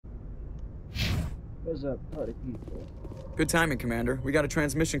There's a party people. Good timing, Commander. We got a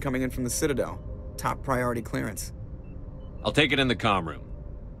transmission coming in from the Citadel. Top priority clearance. I'll take it in the comm room.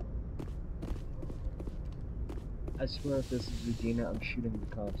 I swear if this is Regina, I'm shooting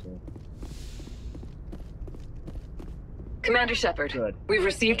the console. Commander Shepard, Good. we've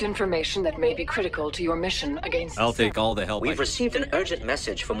received information that may be critical to your mission against... I'll take all the help We've received an urgent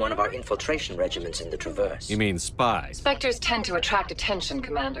message from one of our infiltration regiments in the Traverse. You mean spies? Spectres tend to attract attention,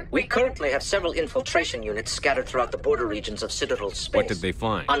 Commander. We currently have several infiltration units scattered throughout the border regions of Citadel space. What did they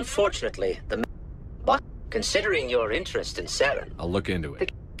find? Unfortunately, But considering your interest in Saren... I'll look into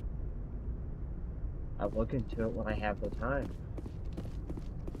it. I'll look into it when I have the time.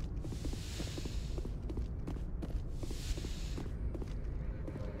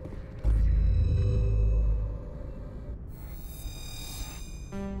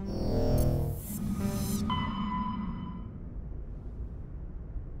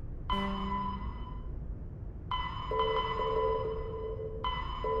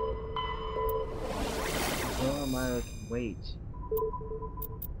 Meyer can wait.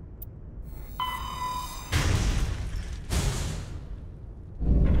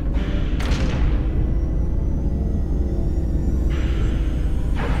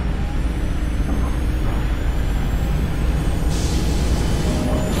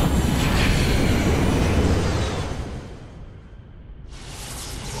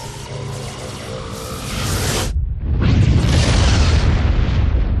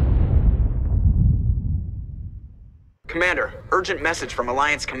 Commander, urgent message from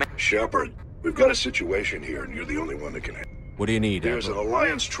Alliance Command. Shepard, we've got a situation here, and you're the only one that can... What do you need, There's an Admiral?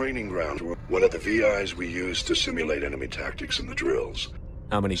 Alliance training ground, one of the VIs we use to simulate enemy tactics in the drills.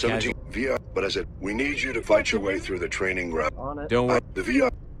 How many 17 casualties? VI, but I said, we need you to fight your way through the training ground. On it. Don't worry. The VI...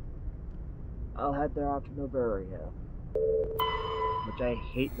 I'll head there after Noberia. Which I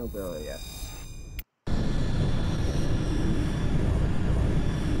hate Noberia.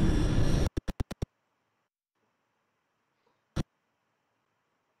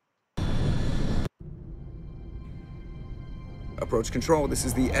 Approach control, this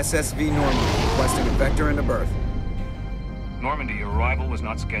is the SSV Normandy, requesting a vector and a berth. Normandy, your arrival was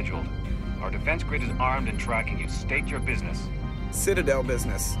not scheduled. Our defense grid is armed and tracking you. State your business. Citadel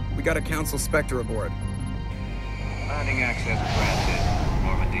business. We got a Council Spectre aboard. Landing access granted,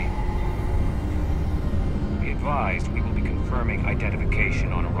 Normandy. Be advised, we will be confirming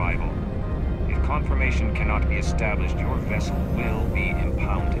identification on arrival. If confirmation cannot be established, your vessel will be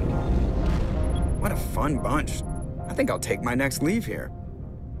impounded. What a fun bunch. I think I'll take my next leave here.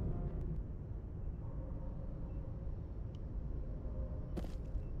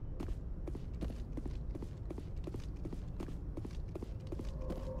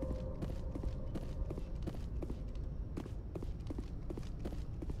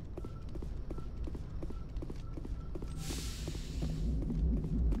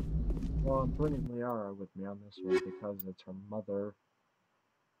 Well, I'm bringing Liara with me on this one because it's her mother.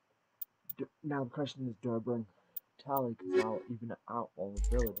 Now the question is, do I bring Tali because I'll even out all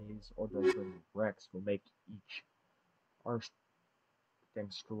abilities, or do I bring Rex will make each our thing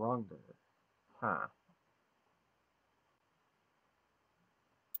stronger? Huh.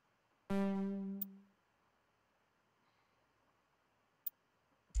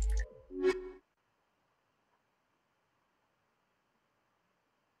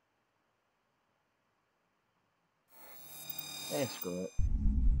 Screw it.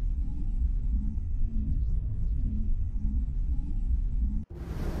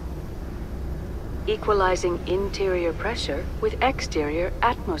 Equalizing interior pressure with exterior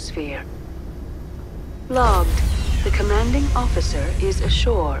atmosphere. Logged. The commanding officer is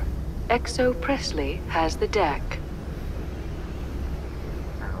ashore. Exo Presley has the deck.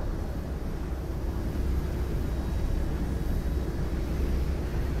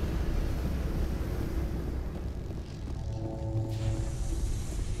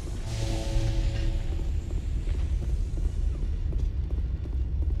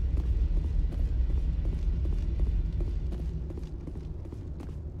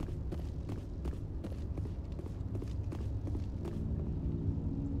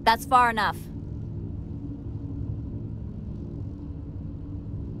 That's far enough.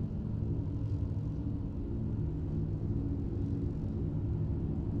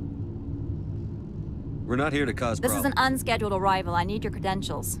 We're not here to cause This is problems. an unscheduled arrival. I need your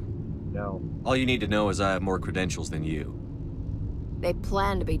credentials. No. All you need to know is I have more credentials than you. They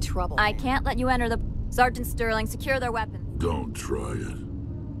plan to be trouble. I can't let you enter the... Sergeant Sterling, secure their weapons. Don't try it.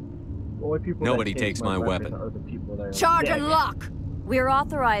 Only people Nobody that take takes my weapon. are the people that are Charge dead. and lock! We are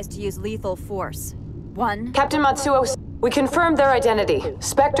authorized to use lethal force. One... Captain Matsuo... We confirmed their identity.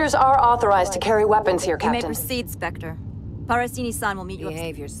 Spectres are authorized to carry weapons here, You may Captain. proceed, Spectre. Parasini-san will meet you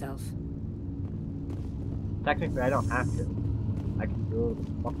Behave yourself. Technically, I don't have to. I can do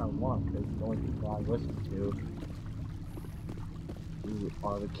what the fuck I want, because the only people I listen to who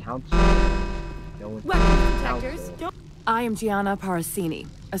are the council. No one's Weapons detectors, council. I am Gianna Parasini,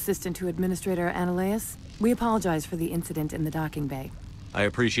 assistant to Administrator Ananias. We apologize for the incident in the docking bay. I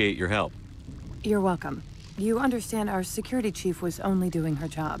appreciate your help. You're welcome. You understand our security chief was only doing her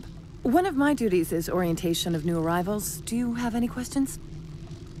job. One of my duties is orientation of new arrivals. Do you have any questions?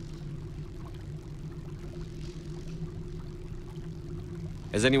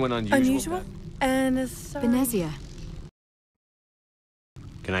 Has anyone unusual? Unusual? And sorry. Venezia.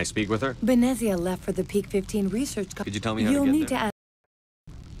 Can I speak with her? Venezia left for the Peak 15 research. Could you tell me how You'll to get need there? to ask.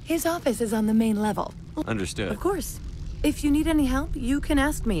 His office is on the main level. Understood. Of course. If you need any help, you can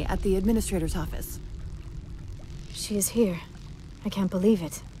ask me at the administrator's office. She is here. I can't believe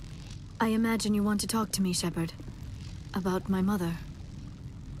it. I imagine you want to talk to me, Shepard. About my mother.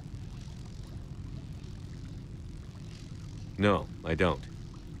 No, I don't.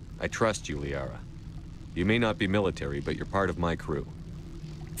 I trust you, Liara. You may not be military, but you're part of my crew.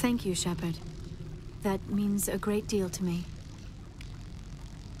 Thank you, Shepard. That means a great deal to me.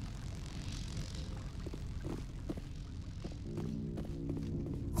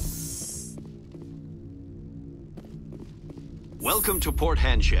 Welcome to Port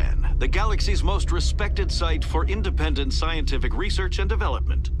Hanshan, the galaxy's most respected site for independent scientific research and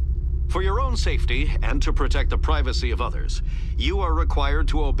development. For your own safety and to protect the privacy of others, you are required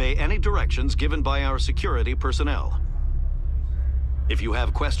to obey any directions given by our security personnel. If you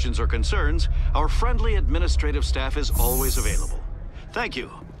have questions or concerns, our friendly administrative staff is always available. Thank you,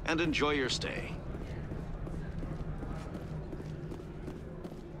 and enjoy your stay.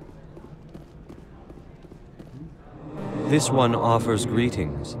 This one offers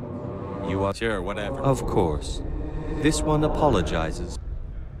greetings. You are... Sure, whatever. Of course. This one apologizes.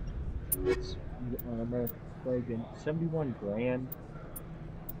 It's friggin' 71 grand.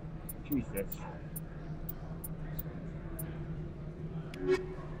 Jesus.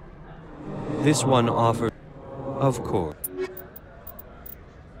 This one offers... Of course.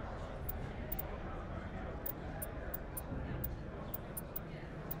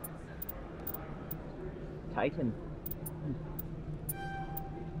 Titan.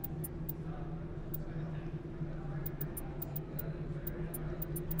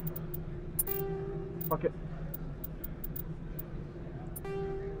 Fuck it.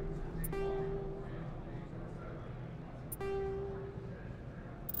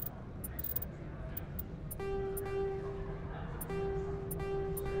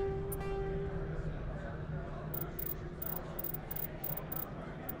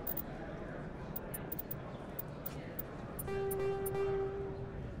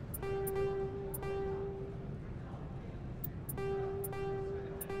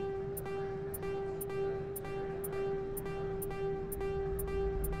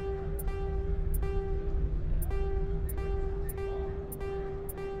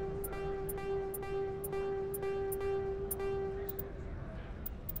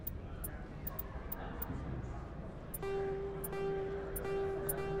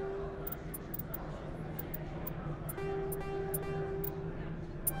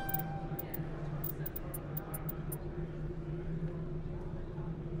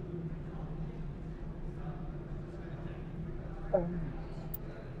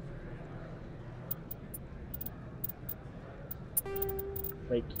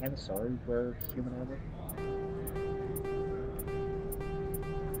 Wait, can Asari wear human armor?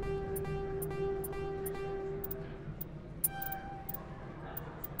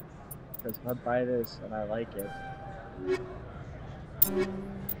 Because I buy this and I like it.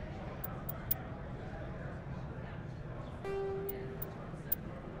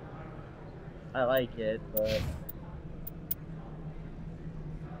 I like it, but...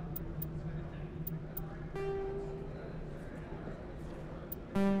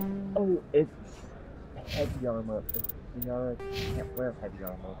 Oh, it's heavy armor. Liara can't wear heavy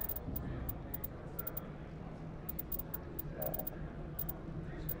armor.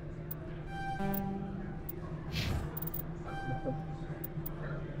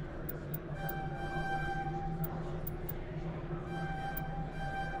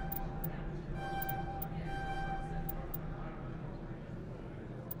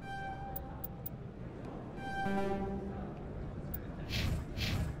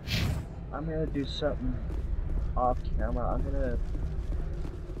 I'm gonna do something off camera. I'm gonna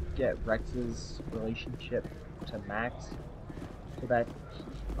get Rex's relationship to Max so that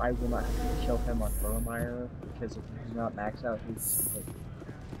I will not have to kill him on Burmeier, which because if you do not max out his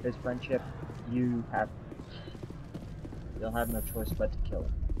friendship, you'll have no choice but to kill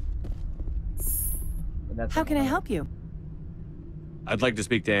him. And that's How can I help you? I'd like to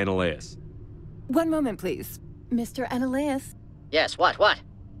speak to Annaleus. One moment, please. Mr. Annaleus? Yes, what?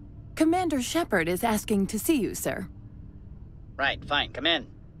 Commander Shepard is asking to see you, sir. Right, fine, come in.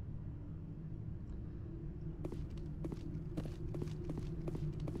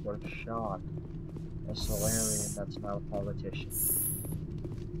 What a shock. A Solarian that's not a politician.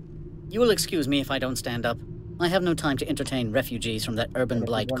 You will excuse me if I don't stand up. I have no time to entertain refugees from that urban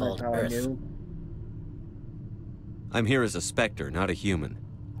blight called Earth. I'm here as a Spectre, not a human.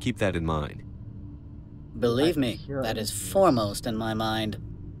 Keep that in mind. Believe me, that is foremost in my mind.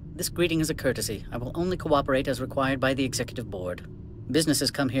 This greeting is a courtesy. I will only cooperate as required by the Executive Board.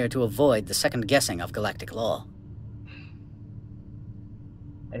 Businesses come here to avoid the second guessing of galactic law.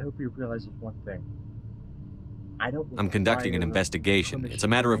 I hope you realize one thing. I'm conducting an investigation. It's a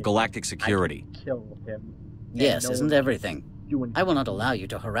matter of galactic security. I can kill him. Yes, isn't everything? I will not allow you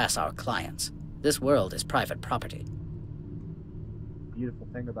to harass our clients. This world is private property. Beautiful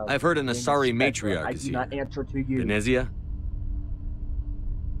thing about I've heard an Asari matriarch is here. I do not answer to you. Venezia?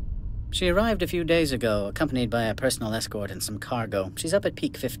 She arrived a few days ago, accompanied by a personal escort and some cargo. She's up at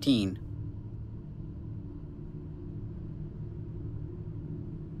Peak 15.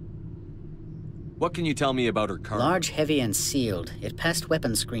 What can you tell me about her cargo? Large, heavy, and sealed. It passed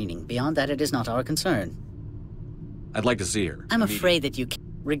weapon screening. Beyond that, it is not our concern. I'd like to see her. I'm afraid that you can't.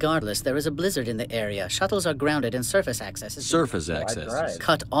 Regardless, there is a blizzard in the area. Shuttles are grounded and surface access is... Surface access?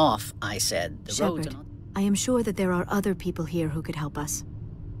 Cut off, I said. The roads Shepard, are not... I am sure that there are other people here who could help us.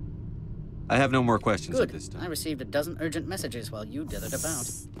 I have no more questions Good. at this time. I received a dozen urgent messages while you dithered about.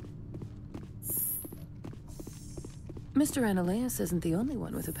 Mr. Annaleus isn't the only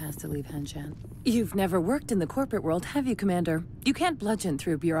one with a past to leave Hanshan. You've never worked in the corporate world, have you, Commander? You can't bludgeon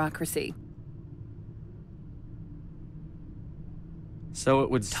through bureaucracy. So it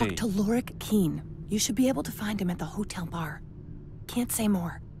would seem. Talk to Lorik Keen. You should be able to find him at the hotel bar. Can't say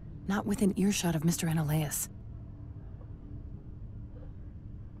more. Not within earshot of Mr. Annaleus.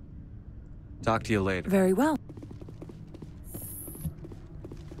 Talk to you later. Very well.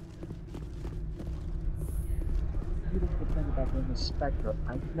 The beautiful thing about being a Spectre,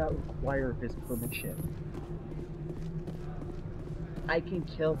 I do not require his permission. I can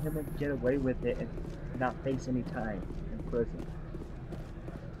kill him and get away with it and not face any time in prison.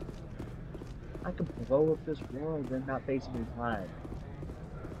 I can blow up this world and not face any time.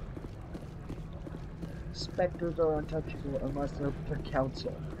 Spectres are untouchable unless they're with the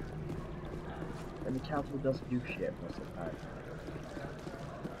council. And the council doesn't do shit most of the time.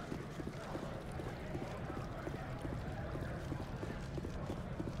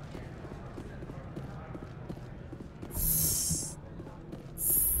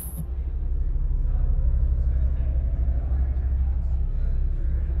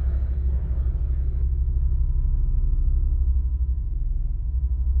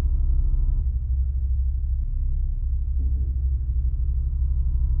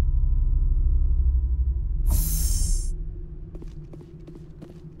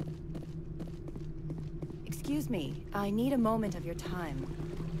 Excuse me, I need a moment of your time.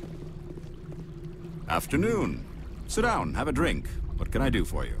 Afternoon. Sit down, have a drink. What can I do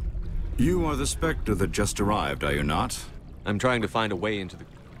for you? You are the Spectre that just arrived, are you not? I'm trying to find a way into the...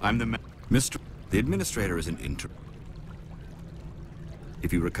 I'm the Mr. The Administrator is an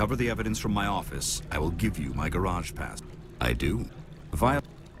If you recover the evidence from my office, I will give you my garage pass. I do.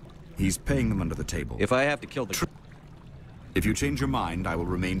 He's paying them under the table. If I have to kill the... If you change your mind, I will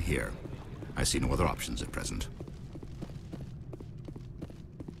remain here. I see no other options at present.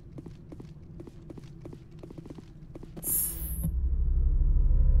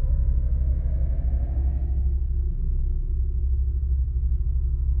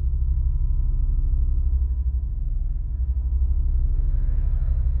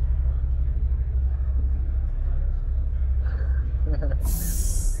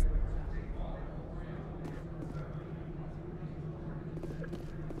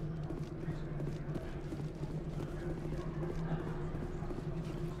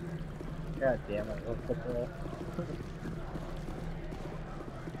 God damn it, I love football.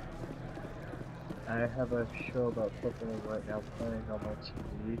 I have a show about football right now playing on my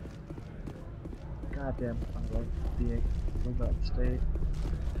TV. God damn, I love being in that state.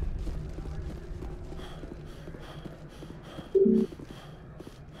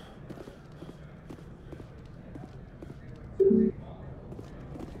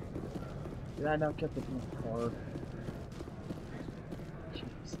 Did I not get the car?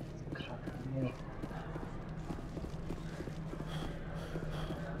 Jesus, God damn it.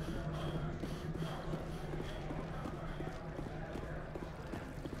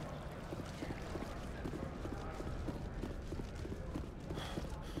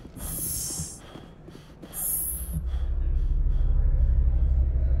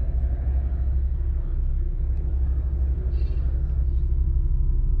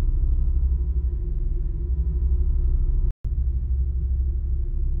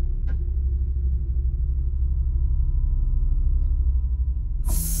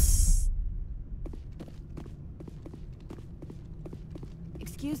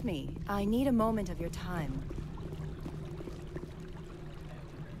 Excuse me, I need a moment of your time.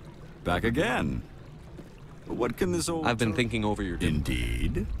 Back again. What can this old... I've been thinking over your...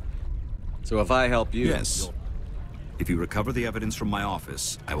 Indeed. So if I help you... Yes. If you recover the evidence from my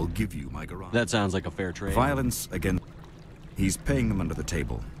office, I will give you my garage. That sounds like a fair trade. Violence against... He's paying them under the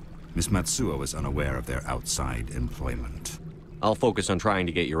table. Miss Matsuo is unaware of their outside employment. I'll focus on trying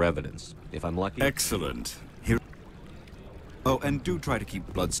to get your evidence. If I'm lucky... Excellent. Here... Oh, and do try to keep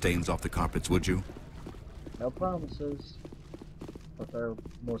bloodstains off the carpets, would you? No promises. But there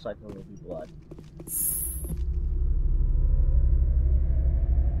most likely will be blood.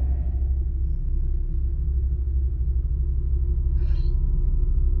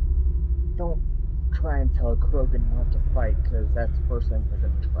 Don't try and tell Krogan not to fight, because that's the first thing they're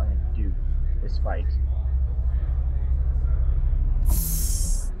going to try and do, is fight.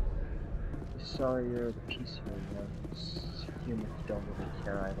 Sorry you're the peaceful ones. Humans don't really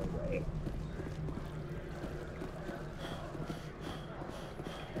care either way.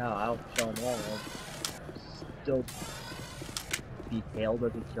 Now, I'll kill them all. Still be hailed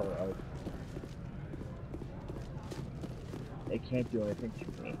as a hero. They can't do anything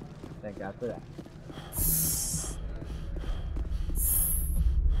to me. Thank God for that.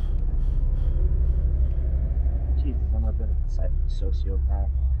 Jesus, I'm a bit of a sociopath.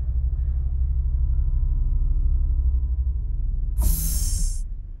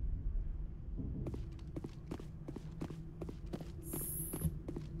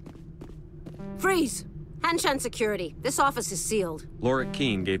 Freeze! Hanshan Security. This office is sealed. Lorik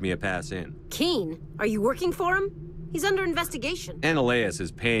Keen gave me a pass in. Keen? Are you working for him? He's under investigation. Ananias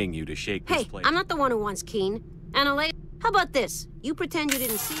is paying you to shake this place. Hey, I'm not the one who wants Keen. Ananias, how about this? You pretend you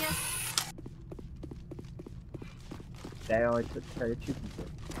didn't see us? They only took care of 2 people.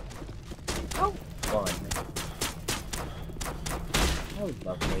 Oh, fun. That was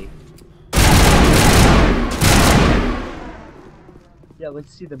lovely. Yeah,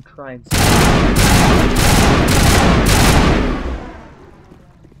 let's see them try and...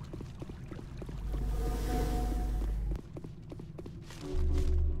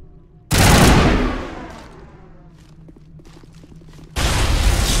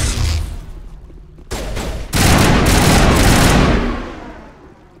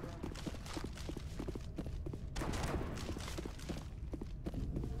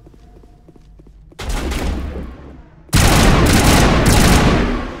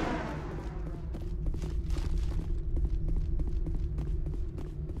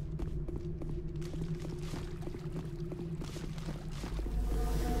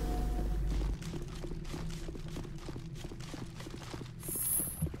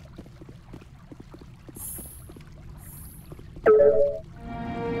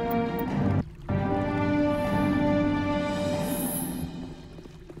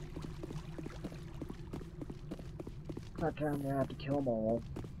 That time I'm gonna have to kill them all.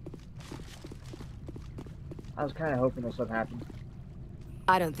 I was kind of hoping this would happen.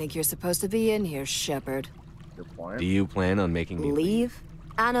 I don't think you're supposed to be in here, Shepard. Your plan? Do you plan on making me leave?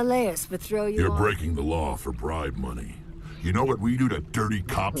 Ananias would throw you You're off. breaking the law for bribe money. You know what we do to dirty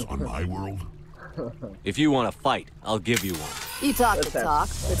cops on my world? If you want to fight, I'll give you one. You talk the talk.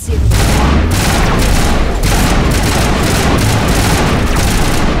 Let's see if it's...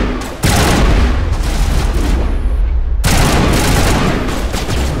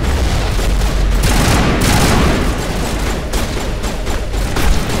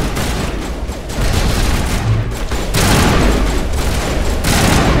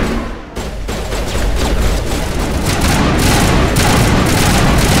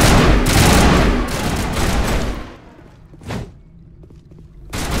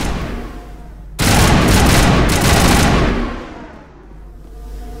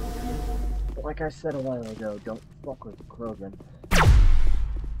 Like I said a while ago, don't fuck with Krogan.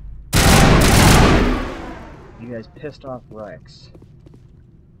 You guys pissed off Rex.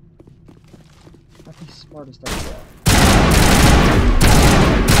 Not the smartest idea.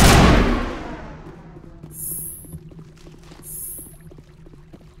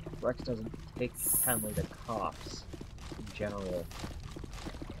 Rex doesn't take kindly to cops in general.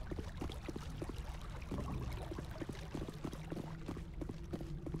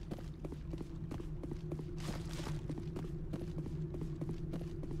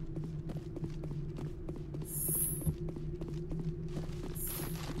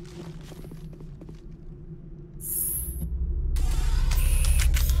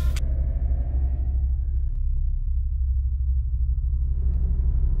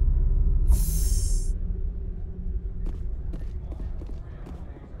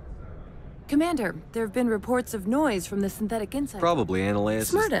 Commander, there have been reports of noise from the synthetic inside. Probably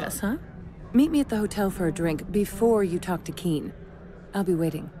Annihilus. Smartass, huh? Meet me at the hotel for a drink before you talk to Keen. I'll be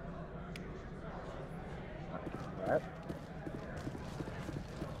waiting.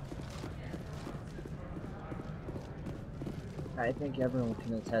 I think everyone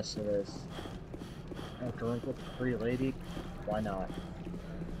can attest to this. A drink with a free lady? Why not?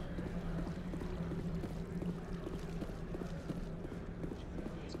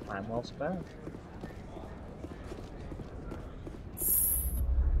 It's time well spent.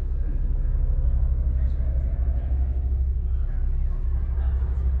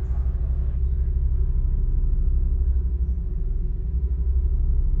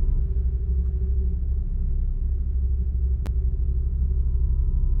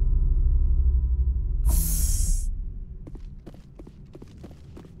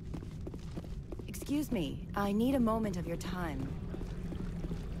 Excuse me, I need a moment of your time.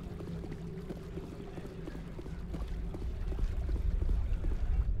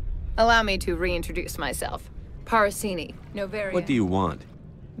 Allow me to reintroduce myself. Parasini, Novaria. What do you want?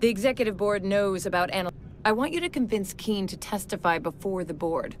 The executive board knows about I want you to convince Keen to testify before the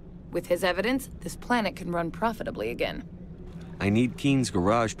board. With his evidence, this planet can run profitably again. I need Keen's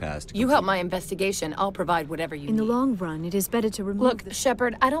garage pass to You help my investigation, I'll provide whatever you need. In the long run, it is better to remove Look,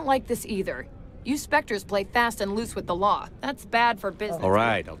 Shepard, I don't like this either. You Spectres play fast and loose with the law. That's bad for business. All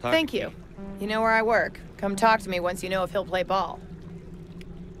right, I'll talk Thank to you. You know where I work. Come talk to me once you know if he'll play ball.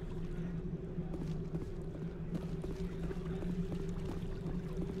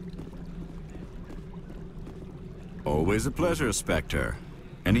 Always a pleasure, Spectre.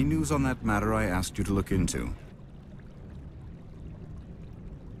 Any news on that matter I asked you to look into?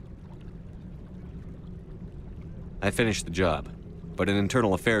 I finished the job, but an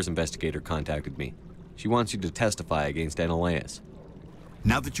internal affairs investigator contacted me. She wants you to testify against Annihilus.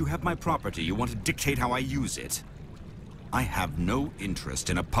 Now that you have my property, you want to dictate how I use it? I have no interest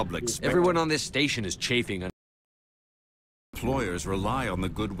in a public spectacle. Everyone on this station is chafing. Employers rely on the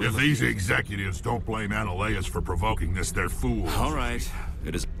goodwill If these executives don't blame Annihilus for provoking this, they're fools. All right.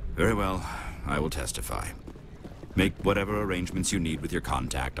 It is very well. I will testify. Make whatever arrangements you need with your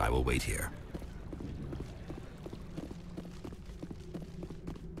contact. I will wait here.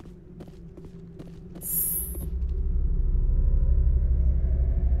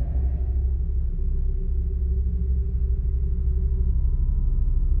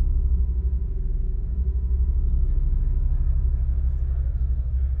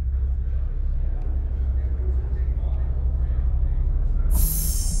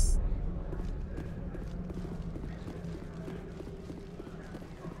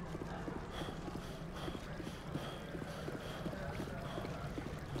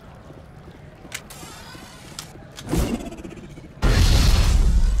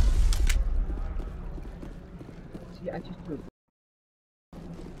 I just do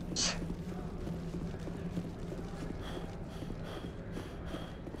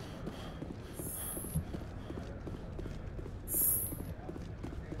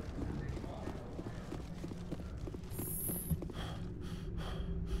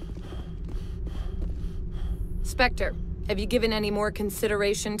Spectre, have you given any more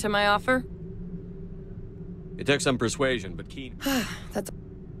consideration to my offer? It took some persuasion, but Keen... That's...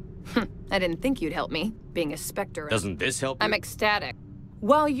 I didn't think you'd help me, being a Spectre. Doesn't this help you? I'm ecstatic.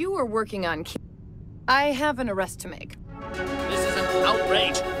 While you were working on Keen, I have an arrest to make. This is an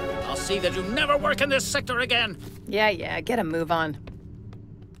outrage. I'll see that you never work in this sector again. Yeah, get a move on.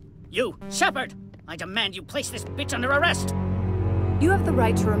 You, Shepard! I demand you place this bitch under arrest! You have the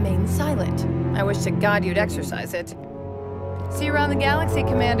right to remain silent. I wish to God you'd exercise it. See you around the galaxy,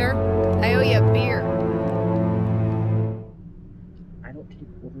 Commander. I owe you a beer. I don't take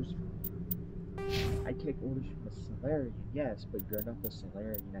orders from... I take orders from a Salarian, yes, but you're not the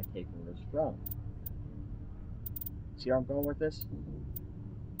Salarian I take orders from. See where I'm going with this?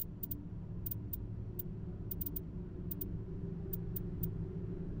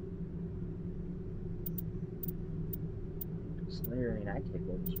 Salarian I take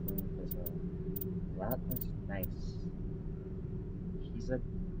orders from is a lot less nice. He's a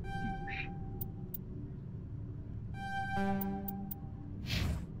douche.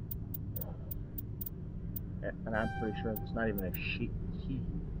 And I'm pretty sure it's not even a key.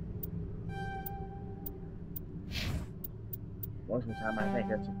 Most of the time I think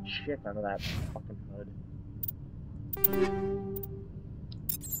that's a chick under that fucking hood.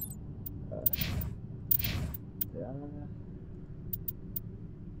 Yeah.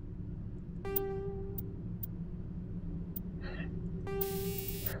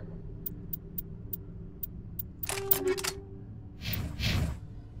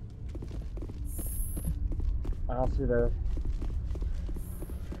 Honestly,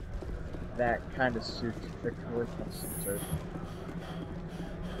 that kind of suits the charisma sensor.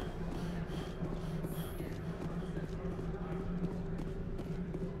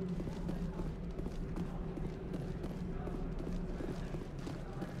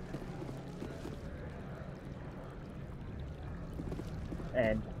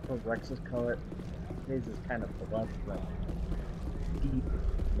 And for Rex's color, his is kind of blood red. Deep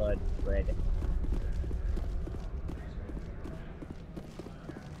blood red.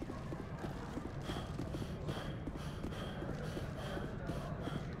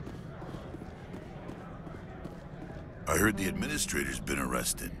 I heard the administrator's been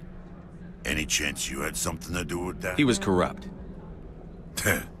arrested. Any chance you had something to do with that? He was corrupt.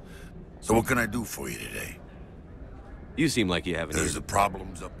 So what can I do for you today? You seem like you have an There's the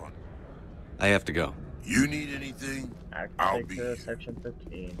problems up on... I have to go. You need anything? I'll be here. Section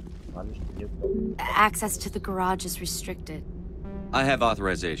 15. Access to the garage is restricted. I have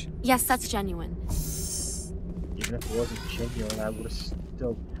authorization. Yes, that's genuine. Even if it wasn't genuine, I would have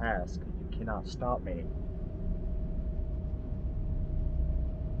still passed, because you cannot stop me.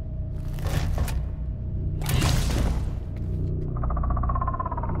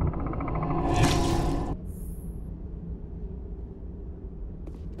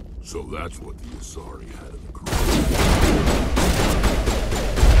 So that's what the Asari had in the crew.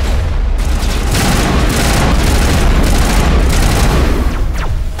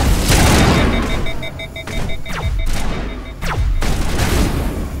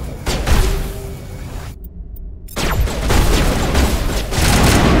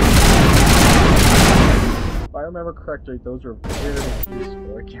 If I remember correctly, those are very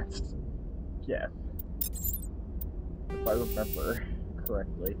useful against Geth. If I remember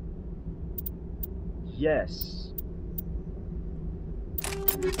correctly. Yes.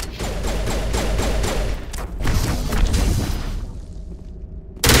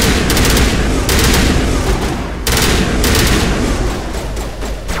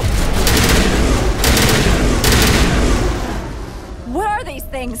 What are these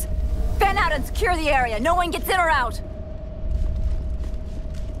things? Fan out and secure the area. No one gets in or out.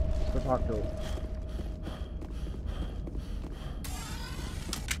 Let's go talk to him.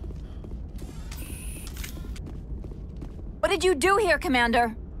 What did you do here,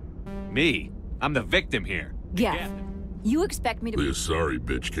 Commander? Me? I'm the victim here. Yeah. You expect me to... The Asari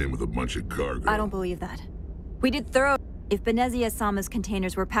bitch came with a bunch of cargo. I don't believe that. We did thorough... If Benezia Sama's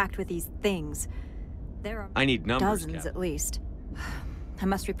containers were packed with these things, there are... I need numbers, dozens Captain. at least. I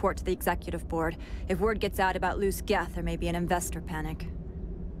must report to the executive board. If word gets out about loose Geth, there may be an investor panic.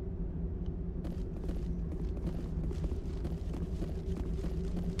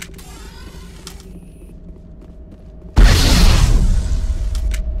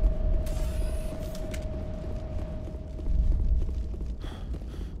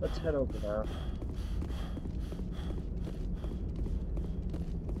 Let's head over there.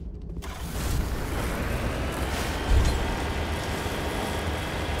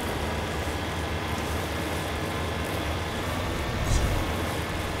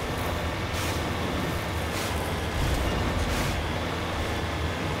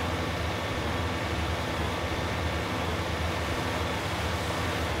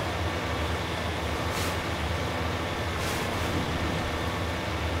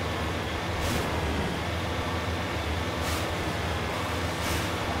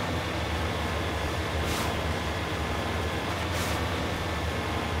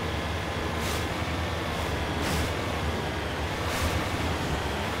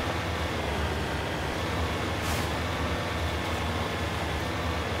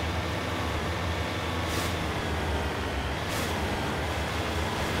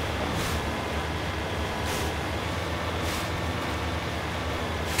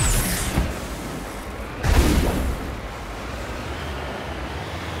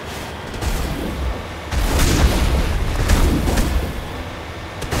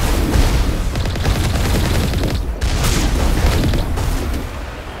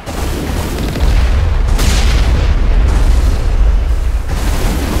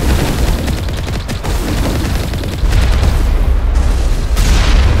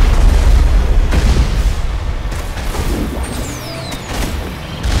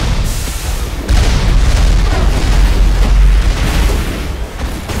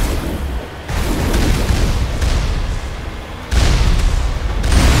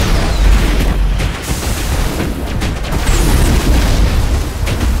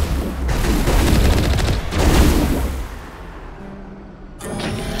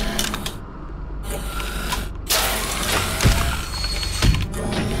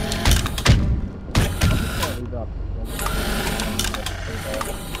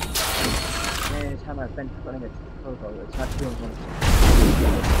 I've been putting it to turbo. It's not doing anything.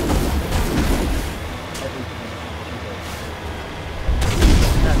 Everything.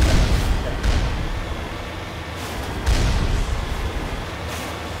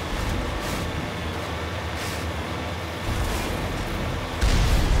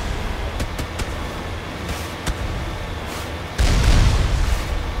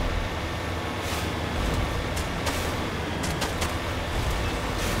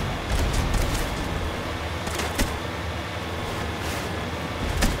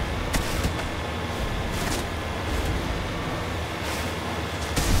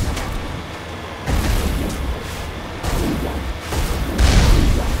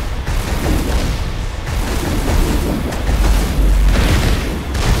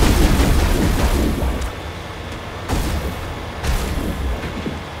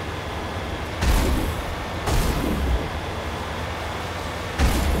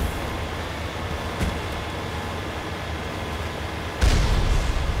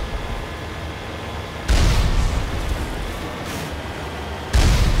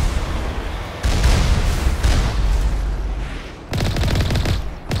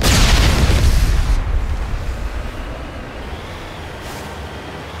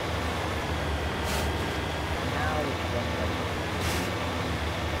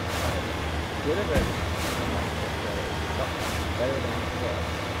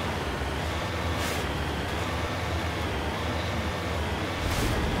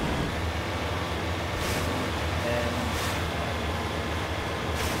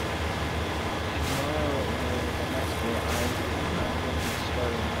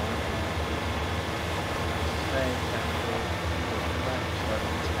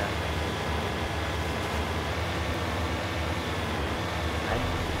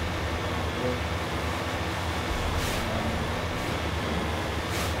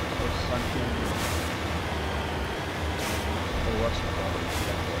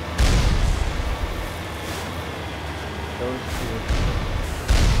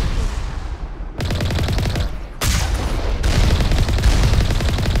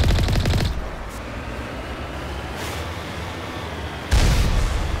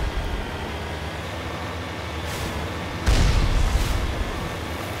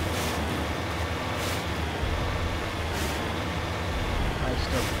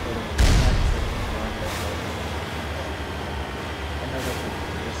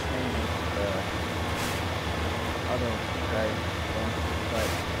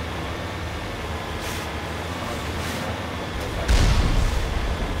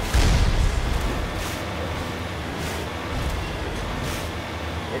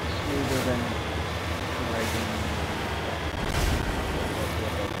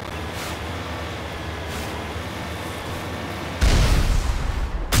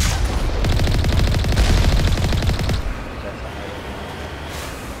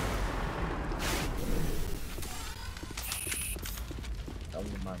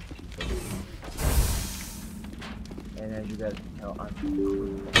 And as you guys can tell, I'm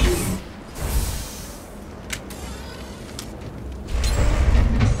cruising.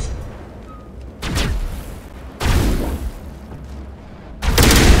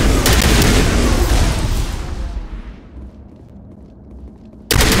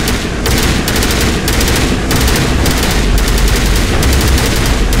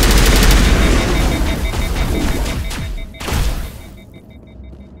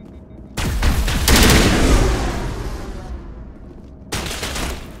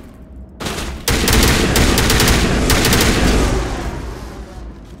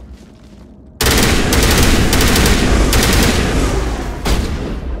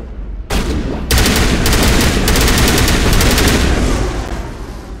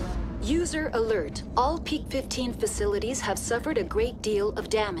 Alert. All Peak 15 facilities have suffered a great deal of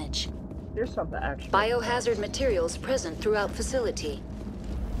damage. There's something actually. Biohazard materials present throughout facility.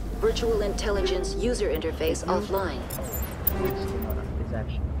 Virtual intelligence user interface offline. It's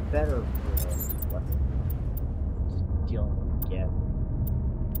actually better for what dealing with again.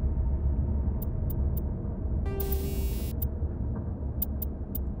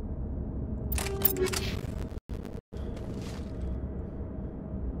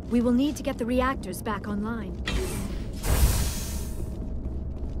 We will need to get the reactors back online.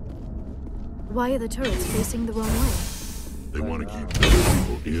 Why are the turrets facing the wrong way? They want to keep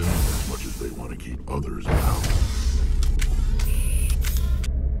people in as much as they want to keep others out.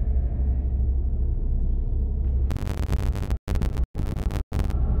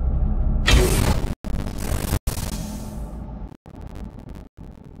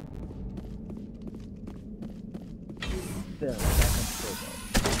 There, back on turbo.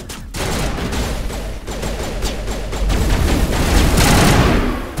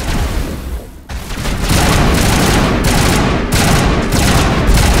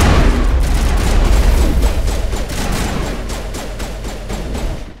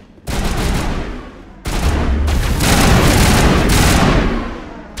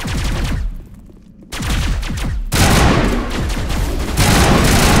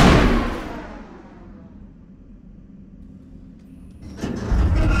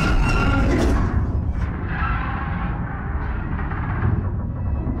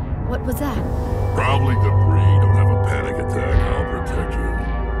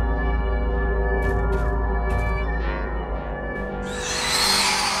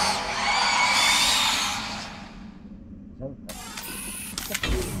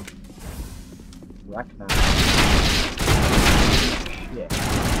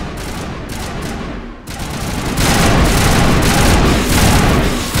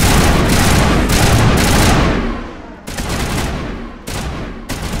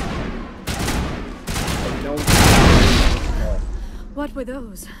 were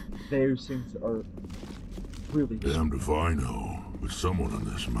those? Those things are really... Damned if I know, but someone on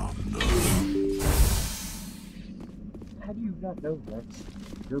this mountain does. How do you not know, Rex?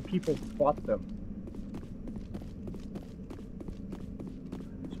 Your people fought them.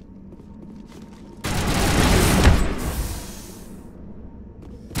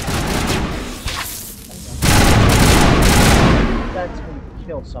 That's when you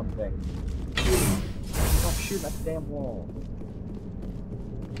kill something. Stop shooting at the damn wall.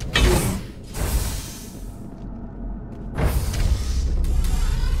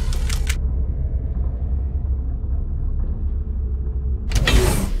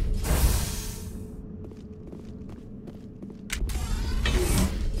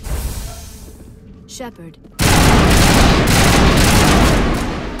 Shepard.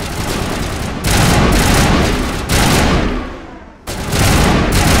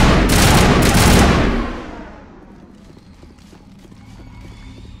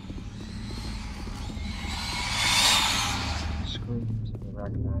 Screams of the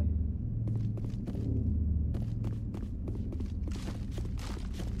Arcanine.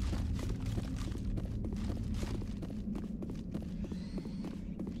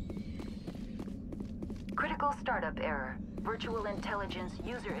 Critical startup error. Virtual intelligence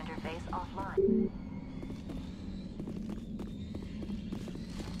user interface offline.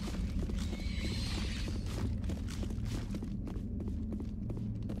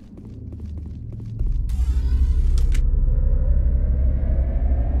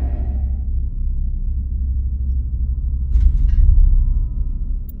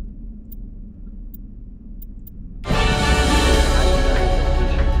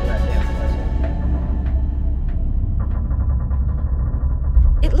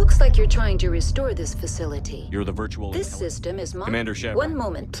 Like you're trying to restore this facility. You're the virtual... This system is Commander Shepard. One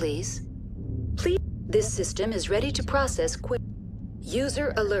moment, please. Please. This system is ready to process quick.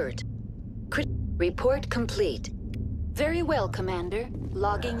 User alert. Report complete. Very well, Commander.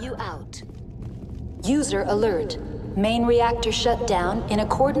 Logging you out. User alert. Main reactor shut down in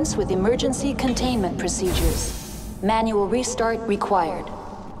accordance with emergency containment procedures. Manual restart required.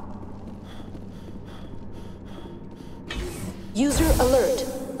 User alert.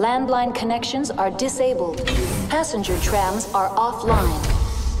 Landline connections are disabled. Passenger trams are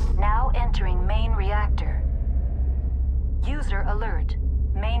offline. Now entering main reactor. User alert.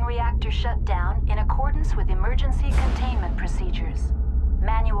 Main reactor shut down in accordance with emergency containment procedures.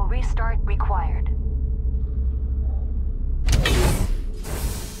 Manual restart required.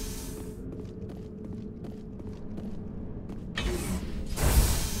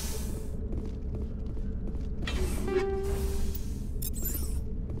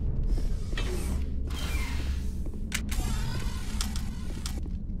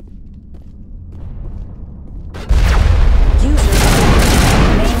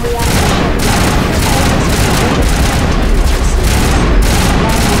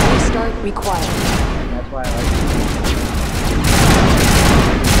 Required. That's why I like it.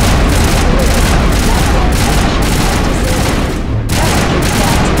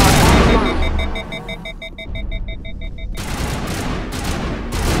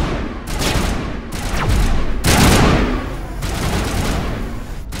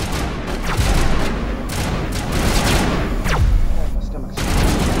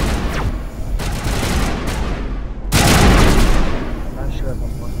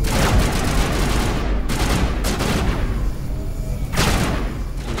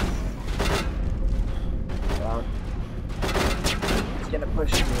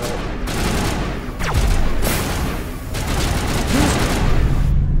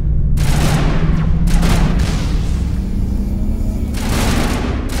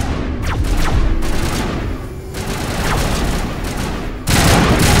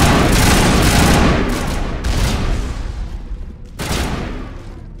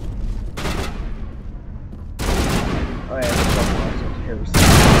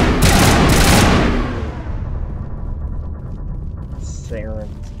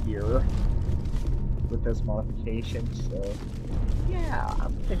 Saren's here with this modification, so yeah, I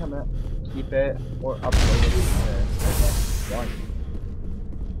think I'm gonna keep it or upgrade it to the next one.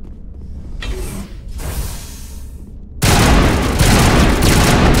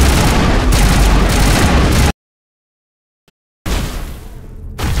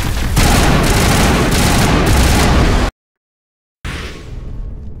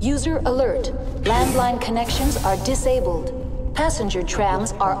 User alert. Landline connections are disabled. Passenger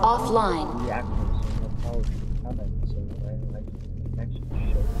trams are offline.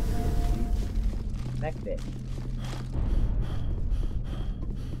 Connect it.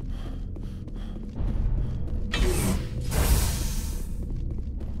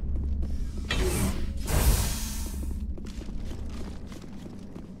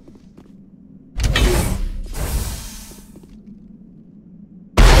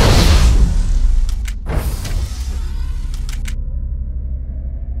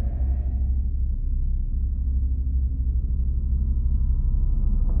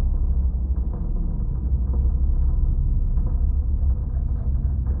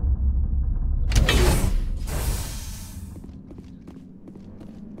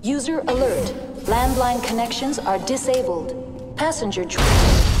 User alert. Landline connections are disabled. Passenger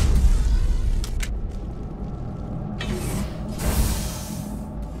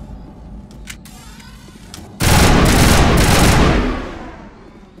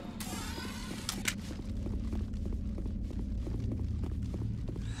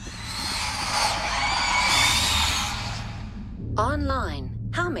Online.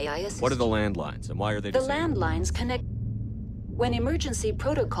 How may I assist? What are the landlines, and why are they The disabled? landlines connect... When emergency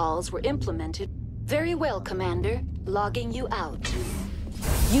protocols were implemented... Very well, Commander. Logging you out.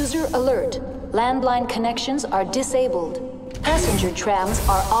 User alert. Landline connections are disabled. Passenger trams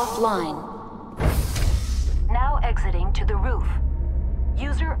are offline. Now exiting to the roof.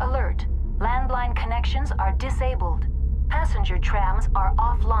 User alert. Landline connections are disabled. Passenger trams are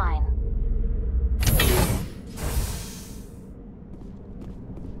offline.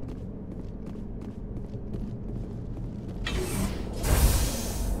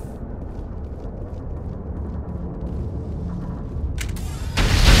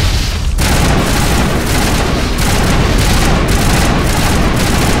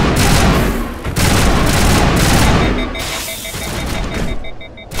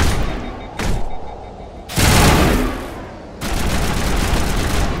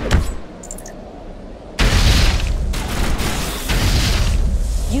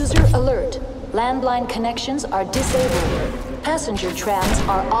 User alert. Landline connections are disabled. Passenger trams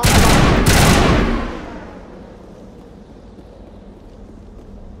are offline.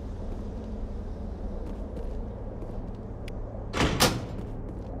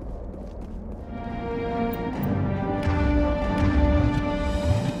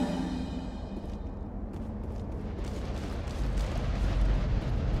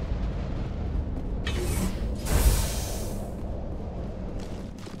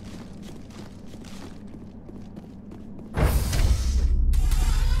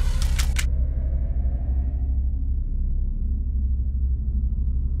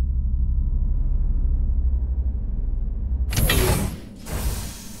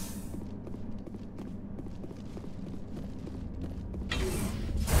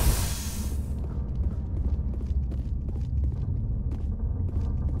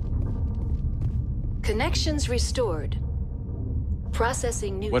 Connections restored.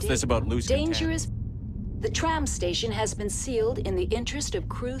 Processing new What's this about loose dangerous. The tram station has been sealed in the interest of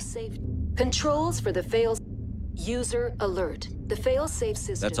crew safety. Controls for the fail. User alert. The fail-safe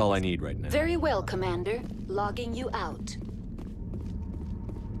system. That's all I need right now. Very well, Commander. Logging you out.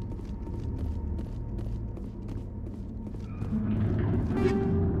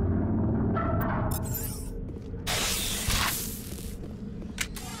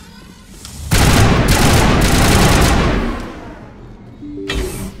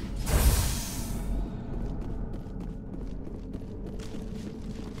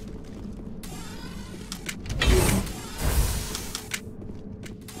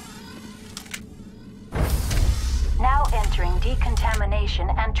 Now entering decontamination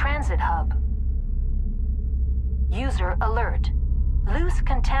and transit hub. User alert. Loose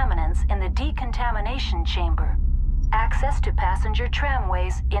contaminants in the decontamination chamber. Access to passenger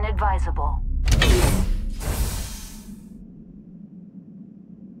tramways inadvisable.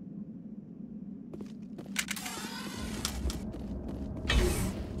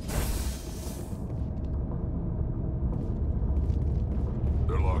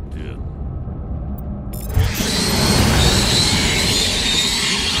 They're locked in.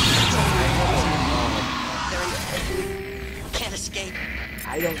 Can't escape.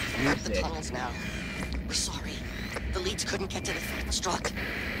 I don't We're use the it. tunnels now. We're sorry. The leads couldn't get to the fatal struck.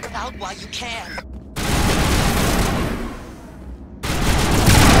 Get out while you can.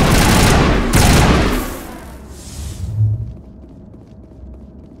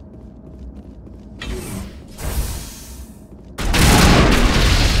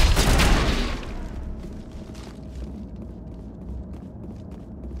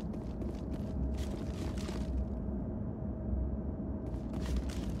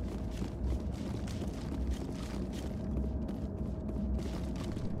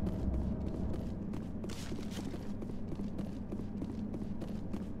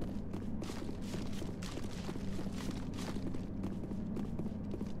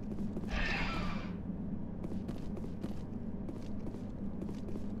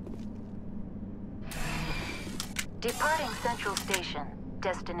 Departing Central Station.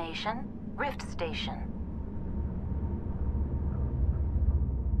 Destination, Rift Station.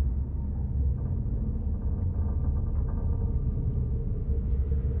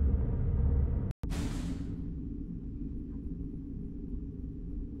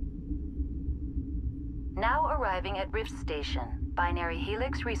 Now arriving at Rift Station, Binary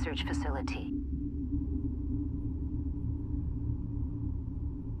Helix Research Facility.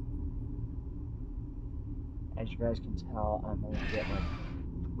 As you guys can tell, I'm only getting like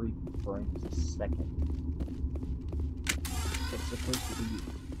 3 frames a second. It's supposed to be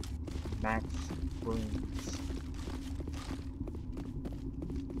max frames.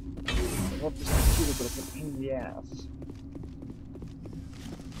 I love this computer, but it's a pain in the ass.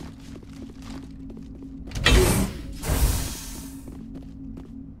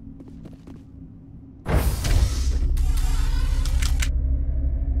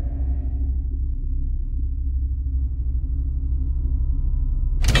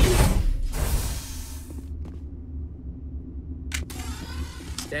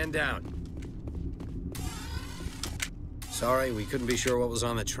 Stand down. Sorry, we couldn't be sure what was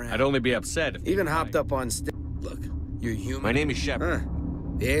on the tram. I'd only be upset if... Even hopped up on Look, you're human. My name is Shepard.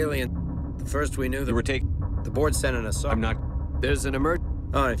 The alien. The first we knew that... You were taking... The board's sending us off. I'm not... There's an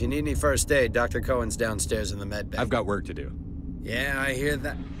Oh, if you need any first aid, Dr. Cohen's downstairs in the med bay. I've got work to do. Yeah, I hear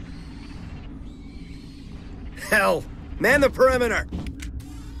that. Hell! Man the perimeter!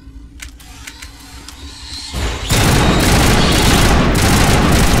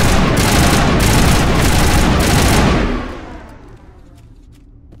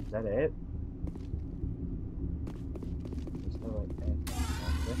 Is that it?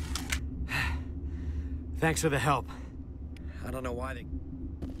 Thanks for the help. I don't know why they...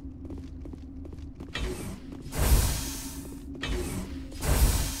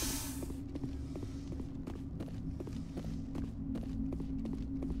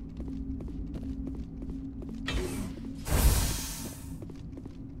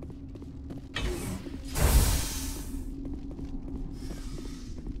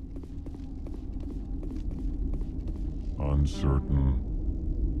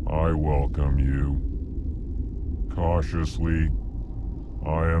 Uncertain. I welcome you. Cautiously,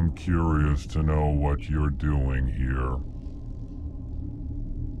 I am curious to know what you're doing here.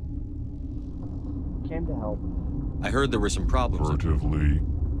 Came to help. I heard there were some problems. Furtively,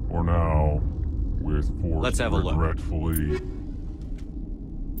 for now, with force. Let's have a look. Regretfully.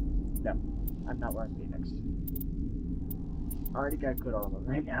 No, I'm not wearing Phoenix. I already got good armor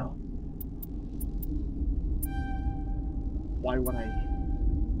right now. Why would I?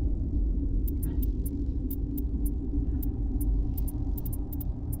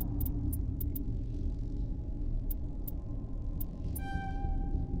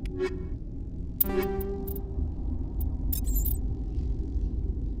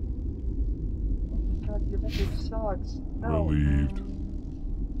 God, your message sucks. No. Relieved.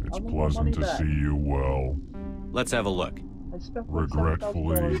 It's pleasant to see you well. Let's have a look. I spent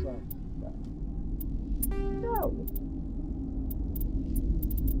Regretfully. No.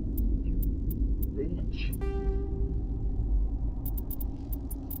 Bitch.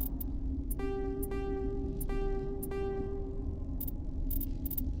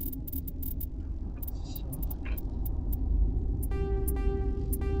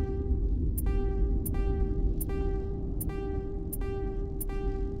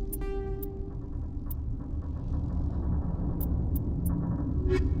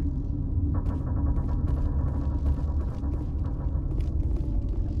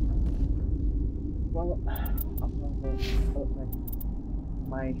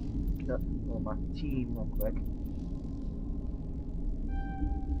 My team real quick.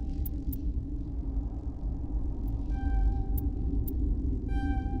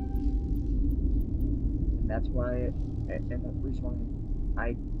 And that's why, and the reason why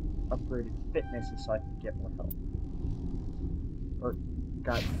I upgraded fitness is so I can get more health. Or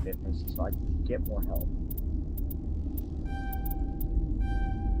got fitness so I can get more health.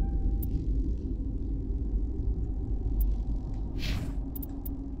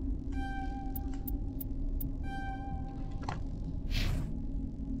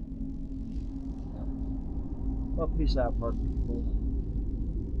 Well, peace out, park people.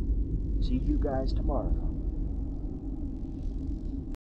 See you guys tomorrow.